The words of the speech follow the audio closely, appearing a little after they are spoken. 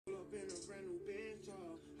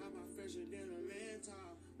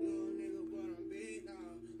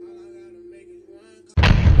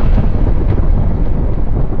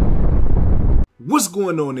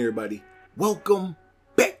going on, everybody? Welcome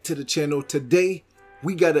back to the channel. Today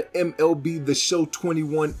we got an MLB The Show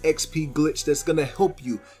 21 XP glitch that's gonna help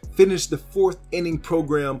you finish the 4th inning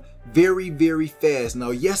program very fast.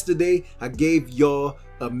 Now yesterday I gave y'all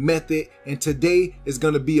a method, and today is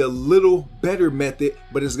gonna be a little better method,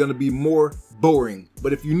 but it's gonna be more boring.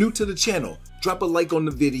 But if you're new to the channel, drop a like on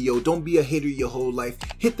the video. Don't be a hater your whole life.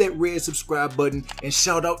 Hit that red subscribe button and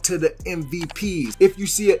shout out to the MVPs. If you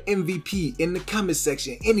see an MVP in the comment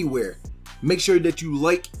section anywhere, make sure that you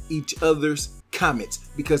like each other's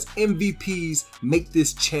comments because MVPs make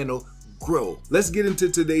this channel grow. Let's get into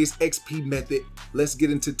today's XP method. Let's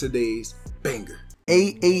get into today's banger.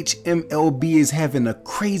 AHMLB is having a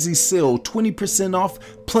crazy sale, 20% off,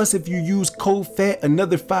 plus if you use code FAT,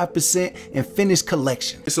 another 5% and finish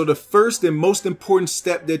collection. So the first and most important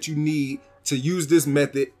step that you need to use this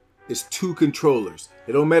method is 2 controllers.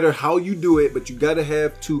 It don't matter how you do it, but you gotta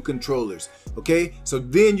have 2 controllers, okay? So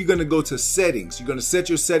then you're gonna go to settings. You're gonna set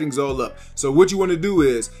your settings all up. So what you wanna do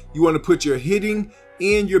is, you wanna put your hitting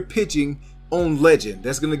and your pitching on legend.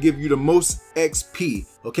 That's gonna give you the most XP,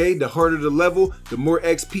 okay? The harder the level, the more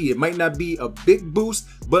XP. It might not be a big boost,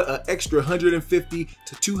 but an extra 150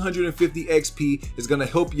 to 250 XP is gonna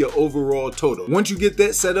help your overall total. Once you get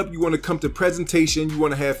that set up, you wanna come to presentation. You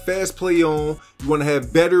wanna have fast play on. You wanna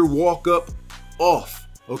have better walk up off,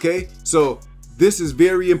 okay? So this is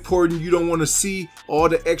very important. You don't wanna see all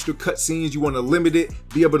the extra cutscenes. You wanna limit it,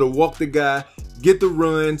 be able to walk the guy, get the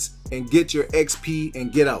runs, and get your XP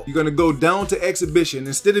and get out. You're gonna go down to exhibition.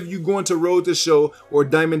 Instead of you going to Road to Show or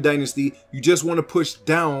Diamond Dynasty, you just wanna push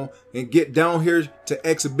down and get down here to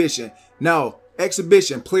exhibition. Now,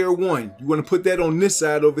 exhibition, player 1, you wanna put that on this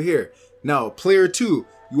side over here. Now, player 2,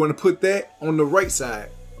 you wanna put that on the right side,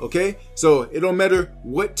 okay? So it don't matter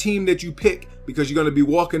what team that you pick, because you're going to be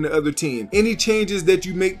walking the other team. Any changes that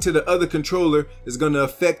you make to the other controller is going to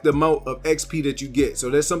affect the amount of XP that you get.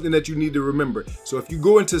 So that's something that you need to remember. So if you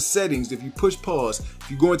go into settings, if you push pause,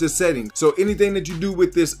 if you go into settings, so anything that you do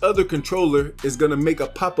with this other controller is going to make a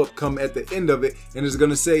pop-up come at the end of it, and it's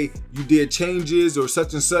going to say you did changes or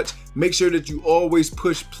such and such. Make sure that you always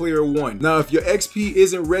push player 1. Now if your XP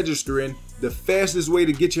isn't registering, the fastest way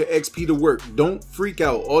to get your XP to work, don't freak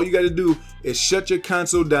out. All you got to do is shut your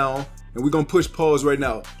console down. And we're gonna push pause right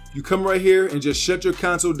now. You come right here and just shut your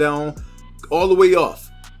console down all the way off.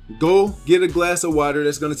 Go get a glass of water.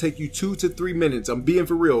 That's gonna take you 2 to 3 minutes. I'm being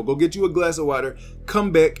for real. Go get you a glass of water,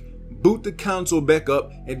 come back, boot the console back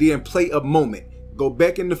up, and then play a moment. Go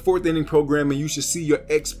back in the 4th inning program and you should see your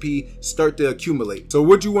XP start to accumulate. So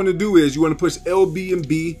what you wanna do is you wanna push LB and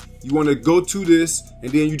B. You wanna go to this,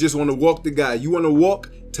 and then you just wanna walk the guy. You wanna walk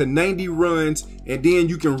to 90 runs, and then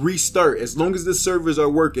you can restart. As long as the servers are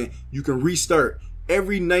working, you can restart.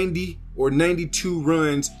 Every 90 or 92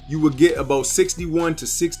 runs, you will get about 61 to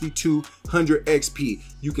 6200 XP.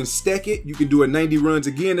 You can stack it. You can do a 90 runs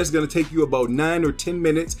again. That's going to take you about 9 or 10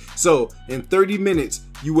 minutes. So in 30 minutes,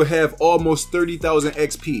 you will have almost 30,000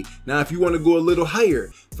 XP. Now, if you want to go a little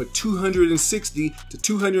higher, for 260 to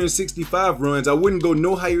 265 runs, I wouldn't go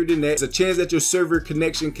no higher than that. There's a chance that your server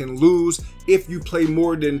connection can lose if you play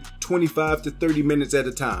more than 25 to 30 minutes at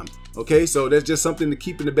a time. Okay, so that's just something to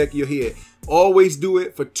keep in the back of your head. Always do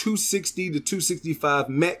it for 260 to 265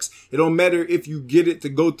 max. It don't matter if you get it to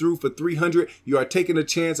go through for 300. You are taking a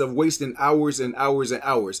chance of wasting hours and hours and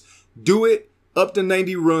hours. Do it up to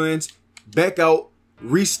 90 runs, back out,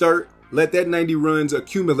 restart. Let that 90 runs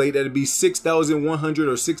accumulate. That'd be 6,100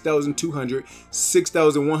 or 6,200,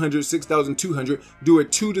 6,100, 6,200. Do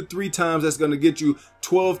it 2 to 3 times. That's going to get you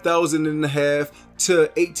 12,000 and a half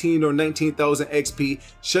to 18 or 19,000 XP.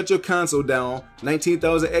 Shut your console down.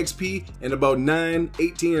 19,000 XP in about 9,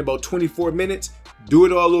 18, about 24 minutes. Do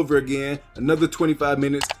it all over again. Another 25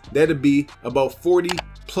 minutes. That'd be about 40+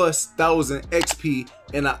 thousand XP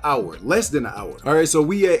in an hour. Less than an hour. All right, so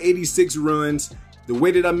we at 86 runs. The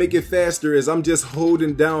way that I make it faster is I'm just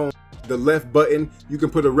holding down the left button. You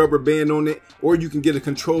can put a rubber band on it, or you can get a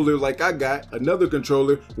controller like I got, another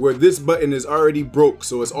controller where this button is already broke,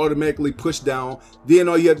 so it's automatically pushed down. Then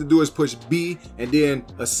all you have to do is push B and then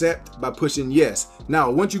accept by pushing yes.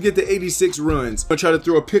 Now, once you get to 86 runs, I'm gonna try to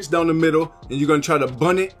throw a pitch down the middle, and you're gonna try to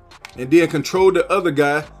bunt it and then control the other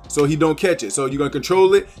guy so he don't catch it. So you're gonna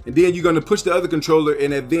control it, and then you're gonna push the other controller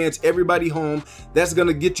and advance everybody home. That's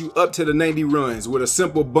gonna get you up to the 90 runs with a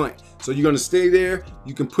simple bunt. So you're gonna stay there.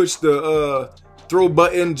 You can push the throw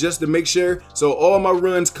button just to make sure. So all my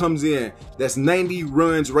runs comes in. That's 90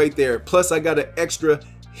 runs right there. Plus I got an extra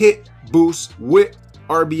hit boost with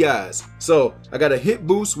RBIs. So I got a hit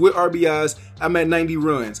boost with RBIs. I'm at 90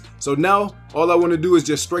 runs. So now all I want to do is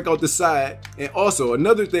just strike out the side. And also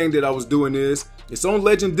another thing that I was doing is It's on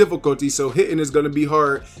legend difficulty, so hitting is going to be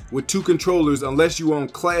hard with 2 controllers unless you on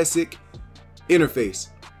classic interface.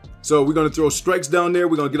 So we're going to throw strikes down there.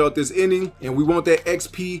 We're going to get out this inning, and we want that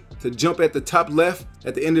XP to jump at the top left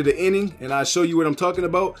at the end of the inning, and I'll show you what I'm talking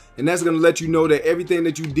about, and that's going to let you know that everything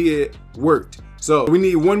that you did worked. So we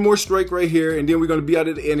need one more strike right here, and then we're going to be out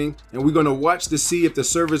of the inning, and we're going to watch to see if the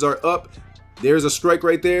servers are up. There's a strike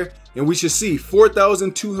right there, and we should see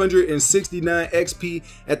 4,269 XP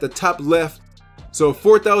at the top left. So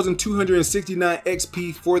 4,269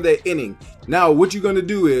 XP for that inning. Now what you're gonna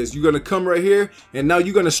do is you're gonna come right here, and now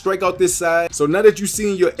you're gonna strike out this side. So now that you're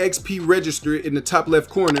seeing your XP register in the top left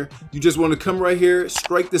corner, you just wanna come right here,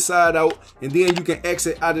 strike the side out, and then you can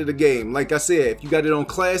exit out of the game. Like I said, if you got it on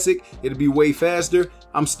classic, it'll be way faster.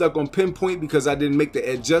 I'm stuck on pinpoint because I didn't make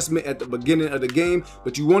the adjustment at the beginning of the game,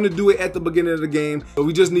 but you want to do it at the beginning of the game. So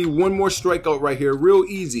we just need one more strikeout right here, real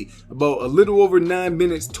easy. About a little over 9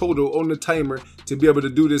 minutes total on the timer to be able to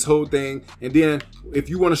do this whole thing. And then if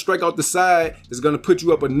you want to strike out the side, it's going to put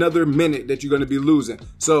you up another minute that you're going to be losing.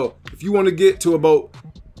 So if you want to get to about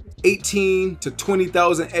 18 to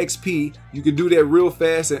 20,000 XP, you can do that real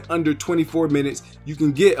fast in under 24 minutes. You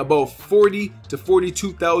can get about 40 to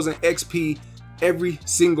 42,000 XP every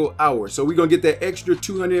single hour. So we're gonna get that extra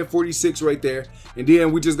 246 right there, and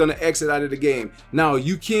then we're just gonna exit out of the game. Now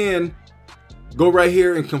you can go right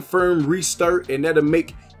here and confirm restart, and that'll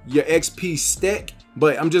make your XP stack,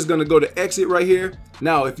 but I'm just gonna go to exit right here.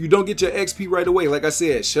 Now if you don't get your XP right away, like I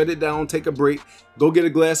said, shut it down, take a break, go get a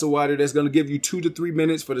glass of water. That's gonna give you 2 to 3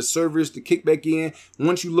 minutes for the servers to kick back in.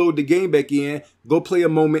 Once you load the game back in, go play a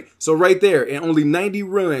moment. So right there, in only 90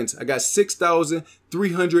 runs, I got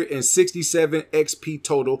 6,367 XP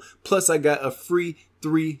total, plus I got a free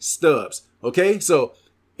 3 stubs. Okay, so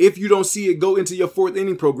if you don't see it go into your 4th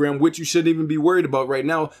inning program, which you shouldn't even be worried about right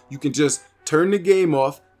now, you can just turn the game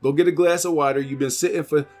off, go get a glass of water. You've been sitting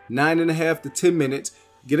for 9.5 to 10 minutes.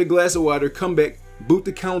 Get a glass of water, come back, boot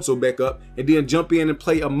the console back up, and then jump in and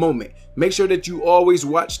play a moment. Make sure that you always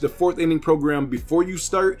watch the 4th inning program before you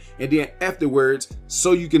start and then afterwards,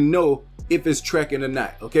 so you can know if it's tracking or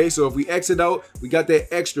not. Okay, so if we exit out, we got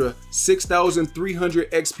that extra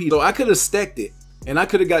 6,300 XP. So I could have stacked it, and I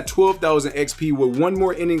could have got 12,000 XP with one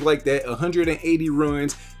more inning like that, 180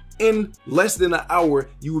 runs. In less than an hour,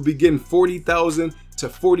 you would be getting 40,000 to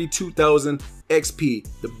 42,000 XP,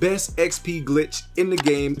 the best XP glitch in the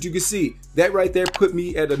game. But you can see that right there put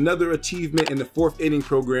me at another achievement in the 4th inning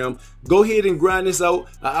program. Go ahead and grind this out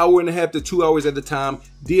 1.5 to 2 hours at a time,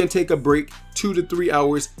 then take a break, 2 to 3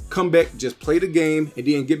 hours, come back, just play the game, and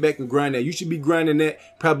then get back and grind that. You should be grinding that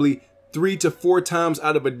probably 3 to 4 times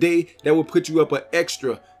out of a day. That will put you up an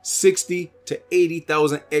extra 60 to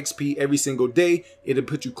 80,000 XP every single day. It'll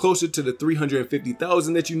put you closer to the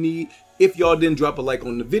 350,000 that you need. If y'all didn't drop a like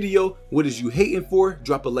on the video, what is you hating for?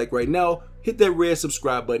 Drop a like right now. Hit that red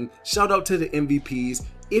subscribe button. Shout out to the MVPs.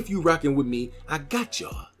 If you rocking with me, I got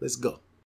y'all. Let's go.